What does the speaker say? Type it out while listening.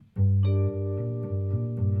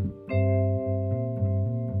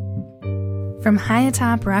From high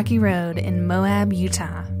atop Rocky Road in Moab,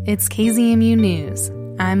 Utah, it's KZMU News.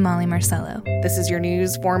 I'm Molly Marcello. This is your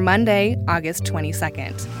news for Monday, August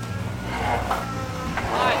 22nd.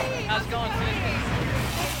 Hi, how's it going?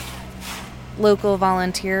 Local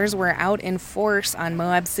volunteers were out in force on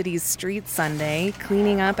Moab City's streets Sunday,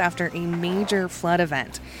 cleaning up after a major flood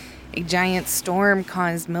event. A giant storm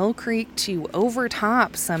caused Mill Creek to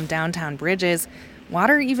overtop some downtown bridges.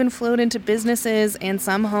 Water even flowed into businesses and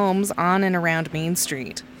some homes on and around Main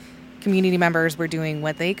Street. Community members were doing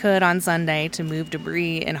what they could on Sunday to move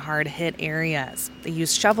debris in hard-hit areas. They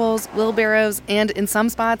used shovels, wheelbarrows, and in some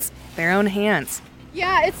spots, their own hands.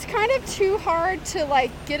 Yeah, it's kind of too hard to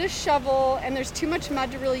get a shovel, and there's too much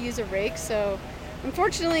mud to really use a rake, so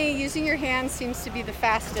unfortunately using your hands seems to be the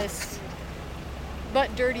fastest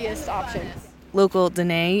but dirtiest option. Local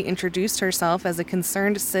Danae introduced herself as a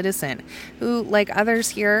concerned citizen who, like others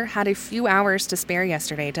here, had a few hours to spare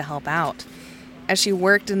yesterday to help out. As she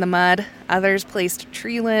worked in the mud, others placed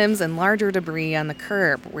tree limbs and larger debris on the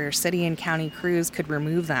curb where city and county crews could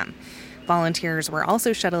remove them. Volunteers were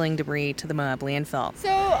also shuttling debris to the Moab landfill. So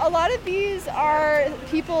a lot of these are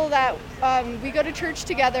people that we go to church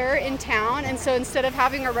together in town, and so instead of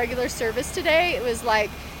having a regular service today, it was like,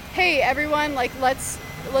 hey, everyone, let's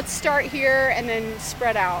start here and then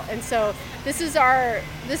spread out. And so this is our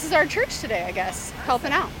church today, I guess,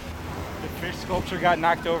 helping out. The fish sculpture got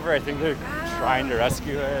knocked over. I think they're trying to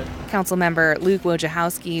rescue it. Councilmember Luke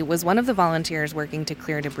Wojciechowski was one of the volunteers working to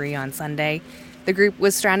clear debris on Sunday. The group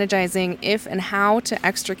was strategizing if and how to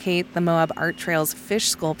extricate the Moab Art Trail's fish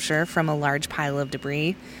sculpture from a large pile of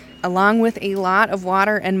debris. Along with a lot of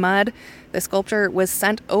water and mud, the sculpture was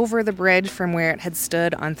sent over the bridge from where it had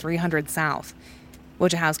stood on 300 South.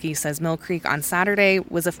 Wojciechowski says Mill Creek on Saturday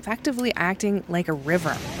was effectively acting like a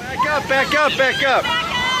river. Back up, back up, back up!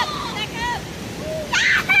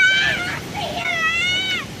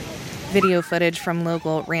 Video footage from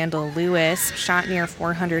local Randall Lewis, shot near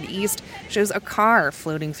 400 East, shows a car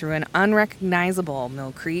floating through an unrecognizable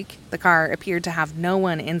Mill Creek. The car appeared to have no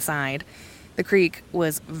one inside. The creek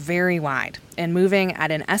was very wide and moving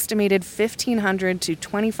at an estimated 1,500 to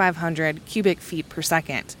 2,500 cubic feet per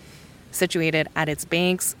second. Situated at its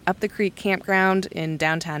banks, Up the Creek Campground in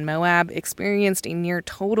downtown Moab experienced a near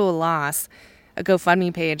total loss. A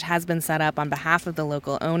GoFundMe page has been set up on behalf of the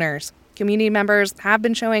local owners. Community members have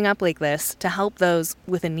been showing up like this to help those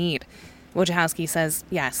with a need. Wojciechowski says,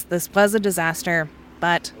 yes, this was a disaster,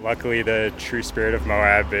 but luckily the true spirit of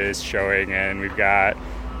Moab is showing, and we've got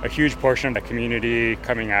a huge portion of the community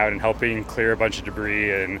coming out and helping clear a bunch of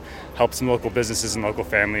debris and help some local businesses and local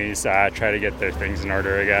families try to get their things in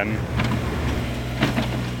order again.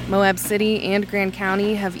 Moab City and Grand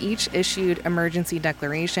County have each issued emergency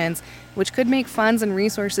declarations, which could make funds and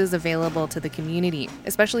resources available to the community,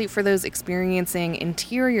 especially for those experiencing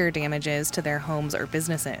interior damages to their homes or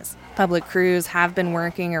businesses. Public crews have been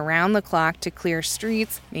working around the clock to clear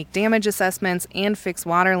streets, make damage assessments, and fix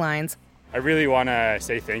water lines. I really want to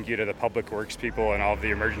say thank you to the public works people and all of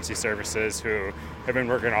the emergency services who have been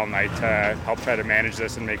working all night to help try to manage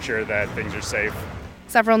this and make sure that things are safe.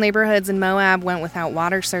 Several neighborhoods in Moab went without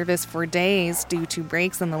water service for days due to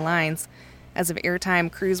breaks in the lines. As of airtime,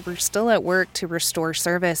 crews were still at work to restore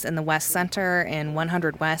service in the West Center and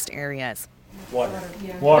 100 West areas.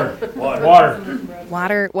 Water.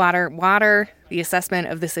 The assessment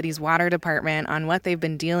of the city's water department on what they've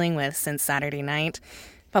been dealing with since Saturday night.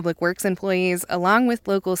 Public Works employees, along with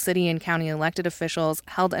local city and county elected officials,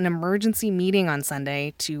 held an emergency meeting on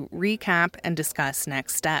Sunday to recap and discuss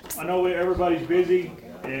next steps. I know everybody's busy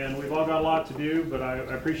and we've all got a lot to do, but I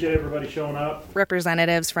appreciate everybody showing up.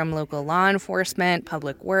 Representatives from local law enforcement,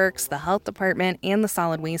 Public Works, the Health Department, and the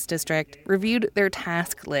Solid Waste District reviewed their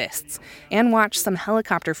task lists and watched some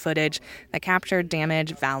helicopter footage that captured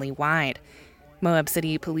damage valley-wide. Moab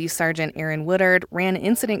City Police Sergeant Aaron Woodard ran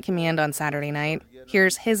incident command on Saturday night.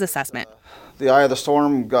 Here's his assessment. The eye of the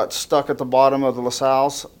storm got stuck at the bottom of the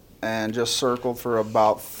LaSalle's and just circled for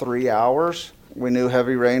about 3 hours. We knew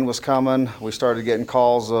heavy rain was coming. We started getting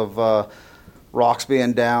calls of rocks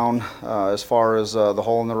being down as far as the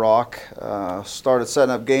hole in the rock. Started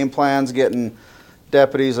setting up game plans, getting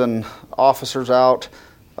deputies and officers out,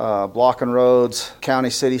 blocking roads. County,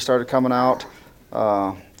 city started coming out,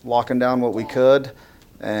 locking down what we could,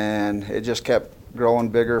 and it just kept growing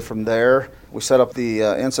bigger from there. We set up the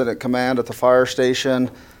incident command at the fire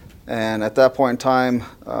station, and at that point in time,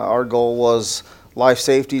 our goal was life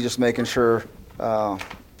safety, just making sure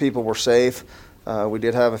people were safe. We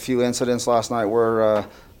did have a few incidents last night where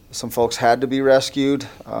Some folks had to be rescued.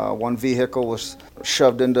 One vehicle was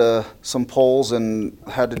shoved into some poles and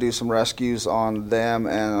had to do some rescues on them,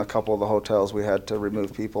 and a couple of the hotels we had to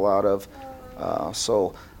remove people out of.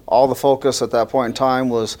 So all the focus at that point in time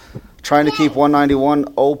was trying to keep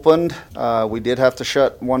 191 opened. We did have to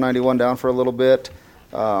shut 191 down for a little bit,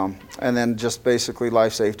 and then just basically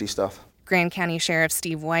life safety stuff. Grand County Sheriff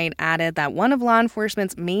Steve White added that one of law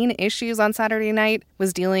enforcement's main issues on Saturday night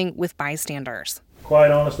was dealing with bystanders.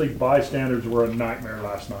 Quite honestly, bystanders were a nightmare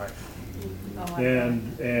last night.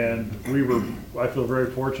 And I feel very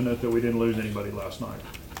fortunate that we didn't lose anybody last night.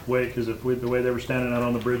 Because the way they were standing out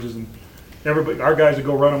on the bridges, and our guys would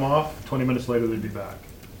go run them off, 20 minutes later they'd be back.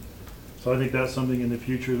 So I think that's something in the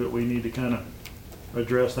future that we need to kind of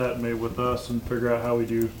address that maybe with us and figure out how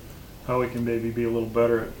we can maybe be a little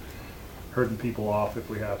better at herding people off if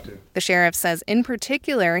we have to. The sheriff says in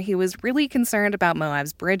particular he was really concerned about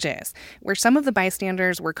Moab's bridges, where some of the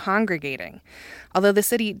bystanders were congregating. Although the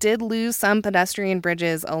city did lose some pedestrian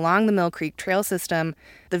bridges along the Mill Creek Trail system,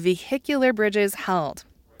 the vehicular bridges held.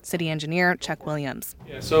 City engineer Chuck Williams.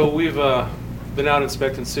 Yeah, so we've been out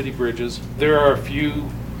inspecting city bridges. There are a few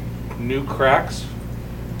new cracks,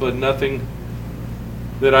 but nothing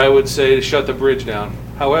that I would say to shut the bridge down.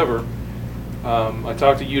 However, I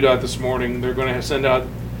talked to UDOT this morning. They're going to send out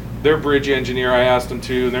their bridge engineer. I asked them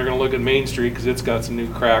to, and they're going to look at Main Street because it's got some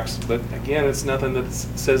new cracks. But again, it's nothing that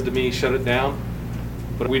says to me, shut it down.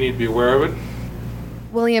 But we need to be aware of it.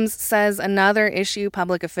 Williams says another issue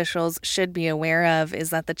public officials should be aware of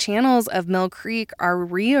is that the channels of Mill Creek are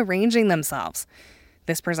rearranging themselves.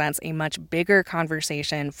 This presents a much bigger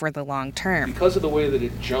conversation for the long term. Because of the way that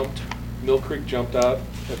it jumped, Mill Creek jumped out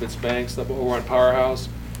of its banks up over on Powerhouse,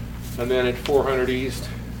 and then at 400 East,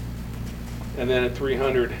 and then at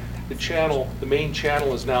 300. The main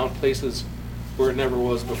channel is now in places where it never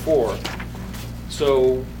was before.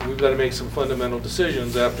 So we've got to make some fundamental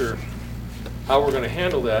decisions after how we're going to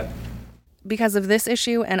handle that. Because of this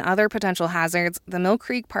issue and other potential hazards, the Mill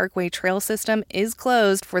Creek Parkway trail system is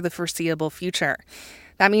closed for the foreseeable future.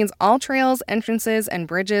 That means all trails, entrances, and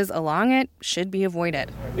bridges along it should be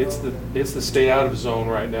avoided. It's the stay out of zone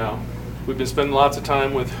right now. We've been spending lots of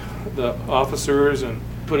time with the officers and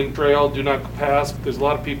putting trail, do not pass. There's a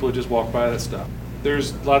lot of people who just walk by that stuff.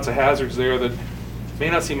 There's lots of hazards there that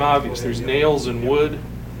may not seem obvious. There's nails and wood.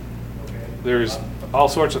 There's all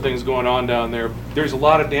sorts of things going on down there. There's a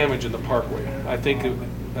lot of damage in the parkway. I think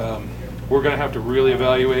we're going to have to really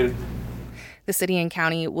evaluate it. The city and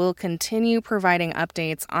county will continue providing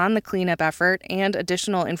updates on the cleanup effort and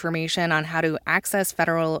additional information on how to access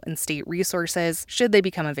federal and state resources should they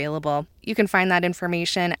become available. You can find that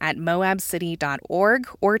information at moabcity.org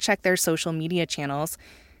or check their social media channels.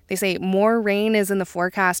 They say more rain is in the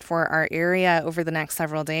forecast for our area over the next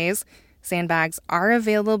several days. Sandbags are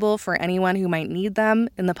available for anyone who might need them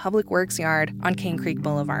in the Public Works Yard on Cane Creek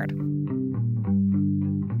Boulevard.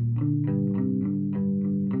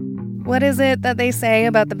 What is it that they say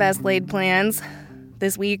about the best laid plans?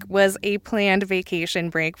 This week was a planned vacation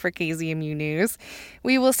break for KZMU News.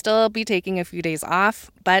 We will still be taking a few days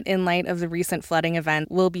off, but in light of the recent flooding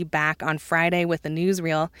event, we'll be back on Friday with the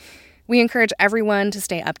newsreel. We encourage everyone to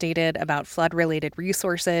stay updated about flood-related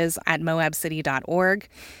resources at moabcity.org,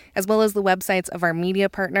 as well as the websites of our media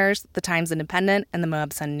partners, the Times Independent and the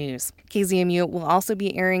Moab Sun News. KZMU will also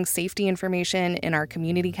be airing safety information in our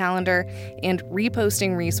community calendar and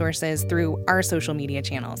reposting resources through our social media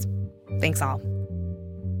channels. Thanks all.